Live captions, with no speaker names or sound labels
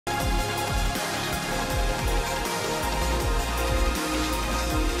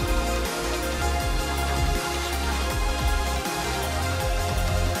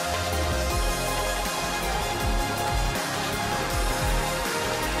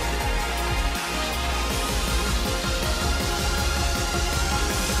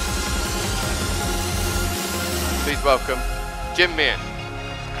welcome Jim Meehan.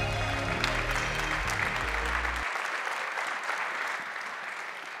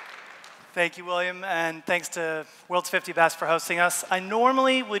 Thank you, William, and thanks to World's 50 Best for hosting us. I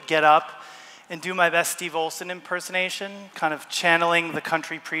normally would get up and do my best Steve Olson impersonation, kind of channeling the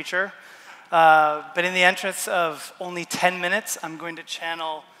country preacher. But in the interest of only 10 minutes, I'm going to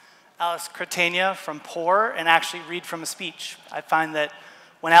channel Alex Cretania from Poor and actually read from a speech. I find that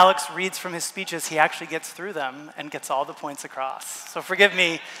when Alex reads from his speeches, he actually gets through them and gets all the points across. So forgive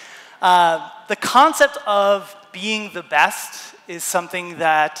me. The concept of being the best is something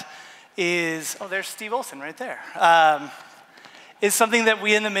that is, oh, there's Steve Olson right there, is something that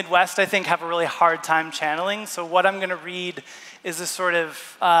we in the Midwest, I think, have a really hard time channeling. So what I'm going to read is a sort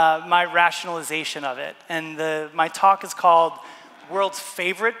of my rationalization of it. And my talk is called World's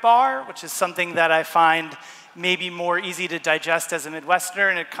Favorite Bar, which is something that I find maybe more easy to digest as a Midwesterner,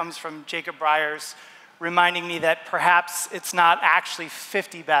 and it comes from Jacob Breyer's reminding me that perhaps it's not actually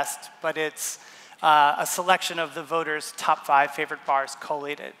 50 best, but it's a selection of the voters' top 5 favorite bars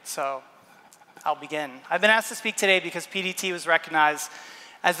collated. So I'll begin. I've been asked to speak today because PDT was recognized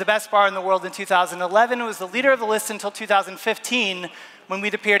as the best bar in the world in 2011. It was the leader of the list until 2015, when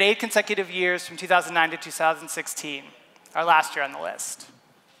we'd appeared 8 consecutive years from 2009 to 2016, our last year on the list.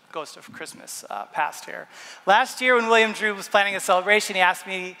 Ghost of Christmas past here. Last year, when William Drew was planning a celebration, he asked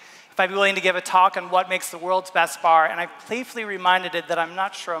me if I'd be willing to give a talk on what makes the world's best bar, and I playfully reminded it that I'm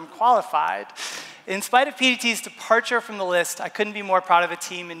not sure I'm qualified. In spite of PDT's departure from the list, I couldn't be more proud of a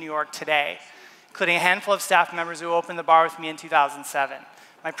team in New York today, including a handful of staff members who opened the bar with me in 2007.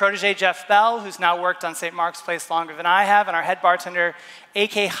 My protege, Jeff Bell, who's now worked on St. Mark's Place longer than I have, and our head bartender,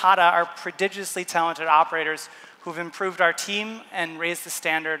 A.K. Hata, are prodigiously talented operators who've improved our team and raised the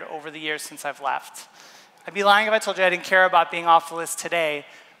standard over the years since I've left. I'd be lying if I told you I didn't care about being off the list today,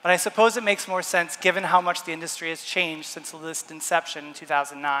 but I suppose it makes more sense given how much the industry has changed since the list inception in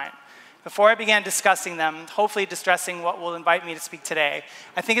 2009. Before I began discussing them, hopefully distressing what will invite me to speak today,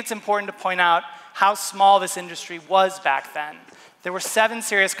 I think it's important to point out how small this industry was back then. There were 7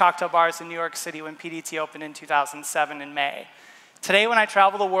 serious cocktail bars in New York City when PDT opened in 2007 in May. Today, when I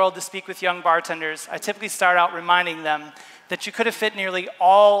travel the world to speak with young bartenders, I typically start out reminding them that you could have fit nearly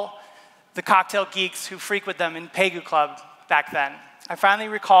all the cocktail geeks who frequent them in Pegu Club back then. I finally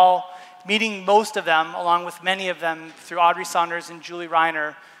recall meeting most of them, along with many of them, through Audrey Saunders and Julie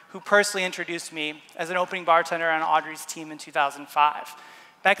Reiner, who personally introduced me as an opening bartender on Audrey's team in 2005.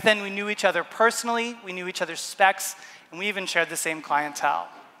 Back then, we knew each other personally, we knew each other's specs, and we even shared the same clientele.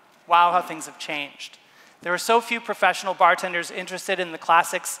 Wow, how things have changed. There were so few professional bartenders interested in the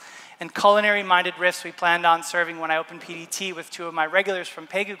classics and culinary-minded riffs we planned on serving when I opened PDT with 2 of my regulars from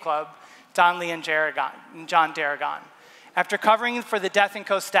Pegu Club, Don Lee and John Darragon. After covering for the Death &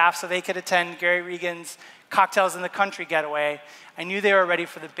 Co. staff so they could attend Gary Regan's Cocktails in the Country getaway, I knew they were ready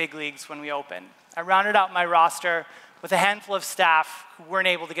for the big leagues when we opened. I rounded out my roster with a handful of staff who weren't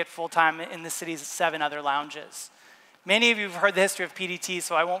able to get full-time in the city's 7 other lounges. Many of you have heard the history of PDT,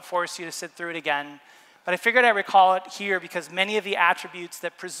 so I won't force you to sit through it again. But I figured I'd recall it here because many of the attributes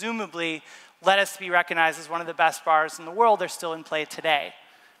that presumably led us to be recognized as one of the best bars in the world are still in play today.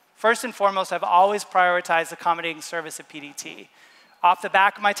 First and foremost, I've always prioritized accommodating service at PDT. Off the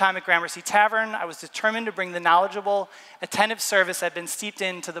back of my time at Gramercy Tavern, I was determined to bring the knowledgeable, attentive service I'd been steeped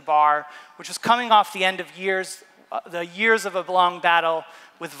into the bar, which was coming off the end of the years of a long battle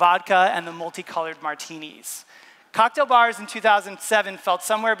with vodka and the multicolored martinis. Cocktail bars in 2007 felt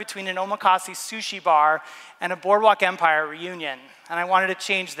somewhere between an omakase sushi bar and a Boardwalk Empire reunion, and I wanted to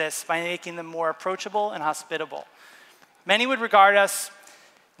change this by making them more approachable and hospitable. Many would regard us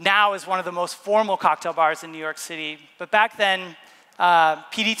now as one of the most formal cocktail bars in New York City, but back then,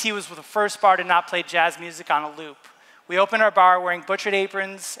 PDT was the first bar to not play jazz music on a loop. We opened our bar wearing butchered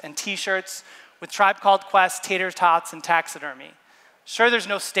aprons and t-shirts with Tribe Called Quest, tater tots, and taxidermy. Sure, there's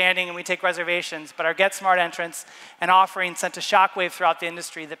no standing and we take reservations, but our Get Smart entrance and offering sent a shockwave throughout the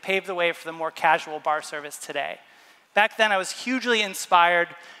industry that paved the way for the more casual bar service today. Back then, I was hugely inspired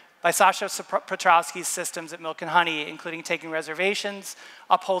by Sasha Petraske's systems at Milk and Honey, including taking reservations,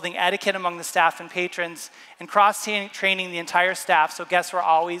 upholding etiquette among the staff and patrons, and cross-training the entire staff so guests were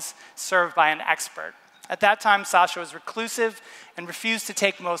always served by an expert. At that time, Sasha was reclusive and refused to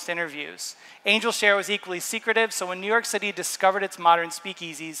take most interviews. Angel Share was equally secretive, so when New York City discovered its modern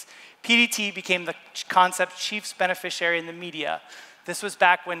speakeasies, PDT became the concept's chief beneficiary in the media. This was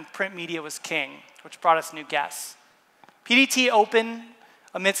back when print media was king, which brought us new guests. PDT opened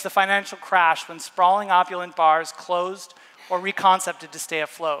amidst the financial crash when sprawling opulent bars closed or reconcepted to stay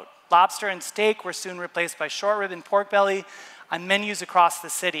afloat. Lobster and steak were soon replaced by short rib and pork belly on menus across the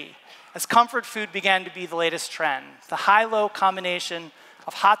city. as comfort food began to be the latest trend. The high-low combination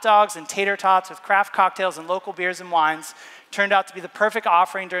of hot dogs and tater tots with craft cocktails and local beers and wines turned out to be the perfect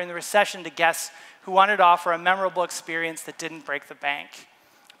offering during the recession to guests who wanted to offer a memorable experience that didn't break the bank.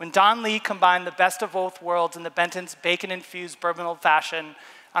 When Don Lee combined the best of both worlds in the Benton's bacon-infused bourbon old fashioned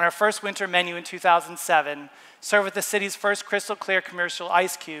on our first winter menu in 2007, served with the city's first crystal clear commercial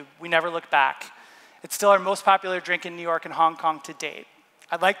ice cube, we never looked back. It's still our most popular drink in New York and Hong Kong to date.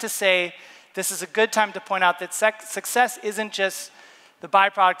 I'd like to say this is a good time to point out that success isn't just the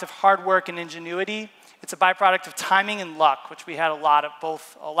byproduct of hard work and ingenuity, it's a byproduct of timing and luck, which we had a lot of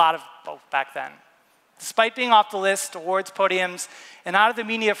both back then. Despite being off the list, awards, podiums, and out of the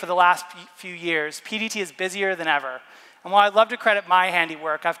media for the last few years, PDT is busier than ever. And while I'd love to credit my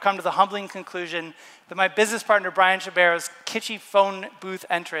handiwork, I've come to the humbling conclusion that my business partner, Brian Chabaro's kitschy phone booth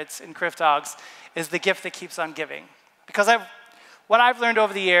entrance in Criff Dogs is the gift that keeps on giving. Because what I've learned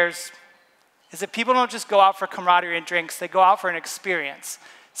over the years is that people don't just go out for camaraderie and drinks, they go out for an experience,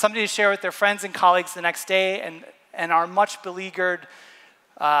 something to share with their friends and colleagues the next day, and our much beleaguered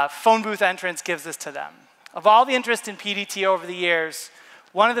phone booth entrance gives this to them. Of all the interest in PDT over the years,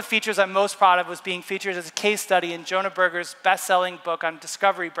 one of the features I'm most proud of was being featured as a case study in Jonah Berger's best-selling book on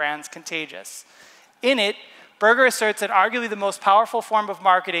discovery brands, Contagious. In it, Berger asserts that arguably the most powerful form of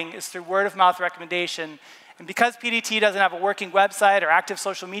marketing is through word-of-mouth recommendation, and because PDT doesn't have a working website or active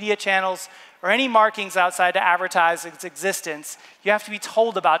social media channels or any markings outside to advertise its existence, you have to be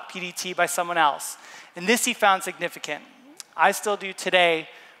told about PDT by someone else. And this he found significant. I still do today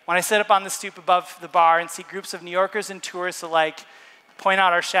when I sit up on the stoop above the bar and see groups of New Yorkers and tourists alike point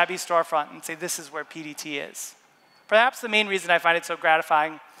out our shabby storefront and say, this is where PDT is. Perhaps the main reason I find it so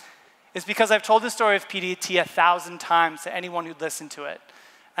gratifying is because I've told the story of PDT 1,000 times to anyone who'd listened to it.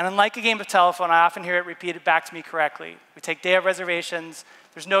 And unlike a game of telephone, I often hear it repeated back to me correctly. We take day of reservations,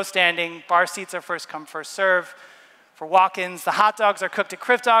 there's no standing, bar seats are first come, first serve. For walk-ins, the hot dogs are cooked at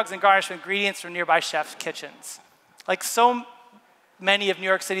Criff Dogs and garnished with ingredients from nearby chefs' kitchens. Like so many of New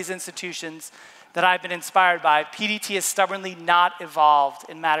York City's institutions that I've been inspired by, PDT has stubbornly not evolved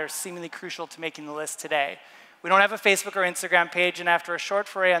in matters seemingly crucial to making the list today. We don't have a Facebook or Instagram page, and after a short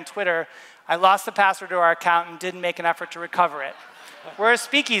foray on Twitter, I lost the password to our account and didn't make an effort to recover it. We're a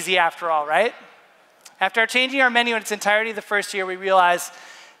speakeasy after all, right? After changing our menu in its entirety the first year, we realized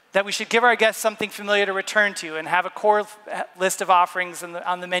that we should give our guests something familiar to return to and have a core list of offerings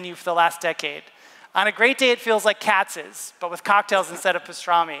on the menu for the last decade. On a great day, it feels like Katz's, but with cocktails instead of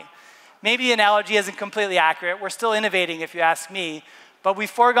pastrami. Maybe the analogy isn't completely accurate. We're still innovating, if you ask me, but we've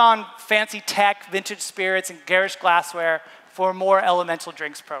foregone fancy tech, vintage spirits, and garish glassware for a more elemental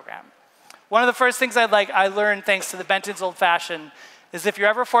drinks program. One of the first things I learned thanks to the Benton's Old Fashioned is if you're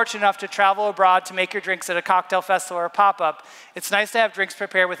ever fortunate enough to travel abroad to make your drinks at a cocktail festival or a pop-up, it's nice to have drinks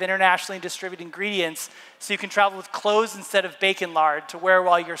prepared with internationally distributed ingredients so you can travel with clothes instead of bacon lard to wear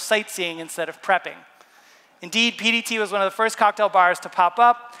while you're sightseeing instead of prepping. Indeed, PDT was one of the first cocktail bars to pop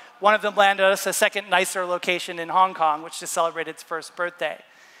up. One of them landed us a second nicer location in Hong Kong, which just celebrated its first birthday.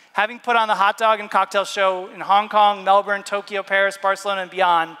 Having put on the hot dog and cocktail show in Hong Kong, Melbourne, Tokyo, Paris, Barcelona, and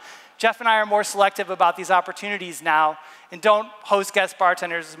beyond, Jeff and I are more selective about these opportunities now and don't host guest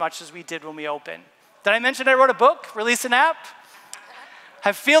bartenders as much as we did when we opened. Did I mention I wrote a book, released an app?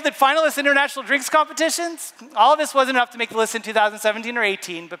 Have fielded finalists in international drinks competitions? All of this wasn't enough to make the list in 2017 or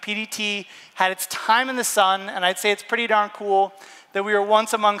 18, but PDT had its time in the sun, and I'd say it's pretty darn cool that we were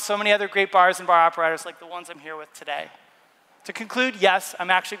once among so many other great bars and bar operators like the ones I'm here with today. To conclude, yes,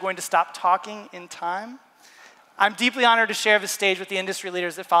 I'm actually going to stop talking in time. I'm deeply honored to share this stage with the industry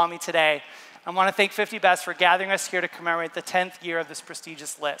leaders that follow me today. I want to thank 50 Best for gathering us here to commemorate the 10th year of this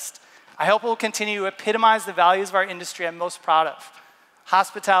prestigious list. I hope it will continue to epitomize the values of our industry I'm most proud of: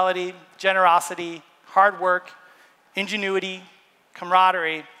 hospitality, generosity, hard work, ingenuity,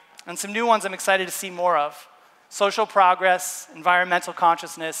 camaraderie, and some new ones I'm excited to see more of: social progress, environmental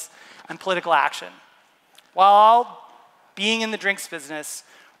consciousness, and political action. While all being in the drinks business,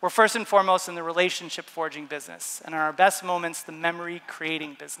 we're first and foremost in the relationship forging business, and in our best moments, the memory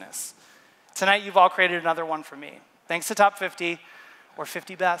creating business. Tonight, you've all created another one for me. Thanks to Top 50, or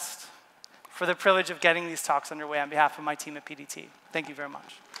 50 Best, for the privilege of getting these talks underway on behalf of my team at PDT. Thank you very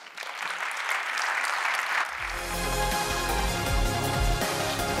much.